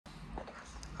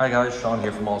Hi guys, Sean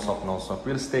here from Allsopp and Allsopp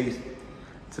Real Estate.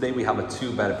 Today we have a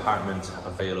 2-bed apartment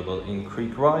available in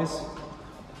Creek Rise.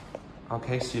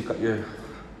 Okay, so you've got your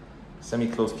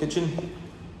semi-closed kitchen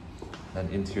and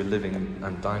into your living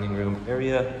and dining room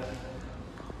area.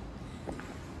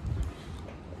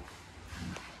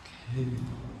 Okay.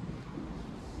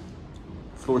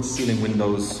 Floor to ceiling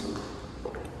windows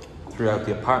throughout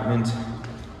the apartment.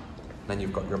 Then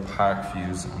you've got your park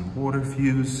views and water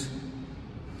views.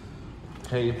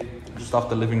 Okay, just off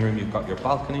the living room you've got your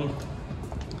balcony,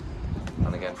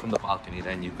 and again from the balcony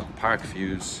then you've got park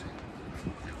views,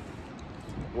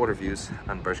 water views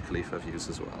and Burj Khalifa views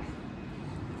as well.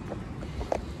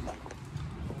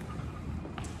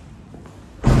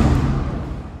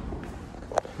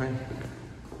 Okay.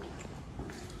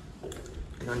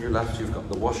 And on your left you've got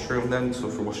the washroom then, so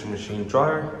for washing machine,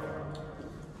 dryer,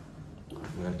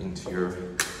 and then into your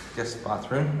guest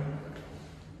bathroom,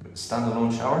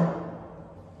 standalone shower.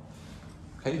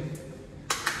 Okay,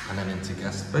 and then into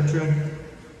guest bedroom.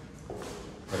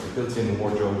 Got your built-in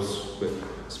wardrobes with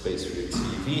space for your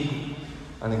TV,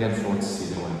 and again floor to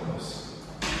ceiling windows.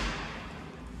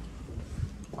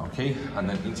 Okay, and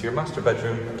then into your master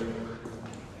bedroom.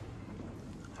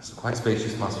 It's a quite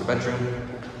spacious master bedroom.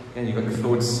 Again, you've got your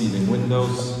floor to ceiling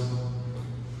windows,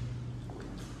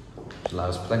 which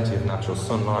allows plenty of natural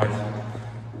sunlight.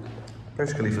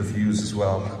 Burj Khalifa views as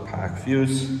well, park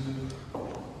views.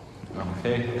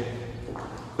 Okay,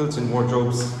 built-in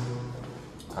wardrobes,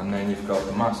 and then you've got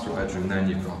the master bedroom, then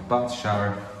you've got bath,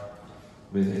 shower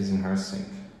with his and her sink.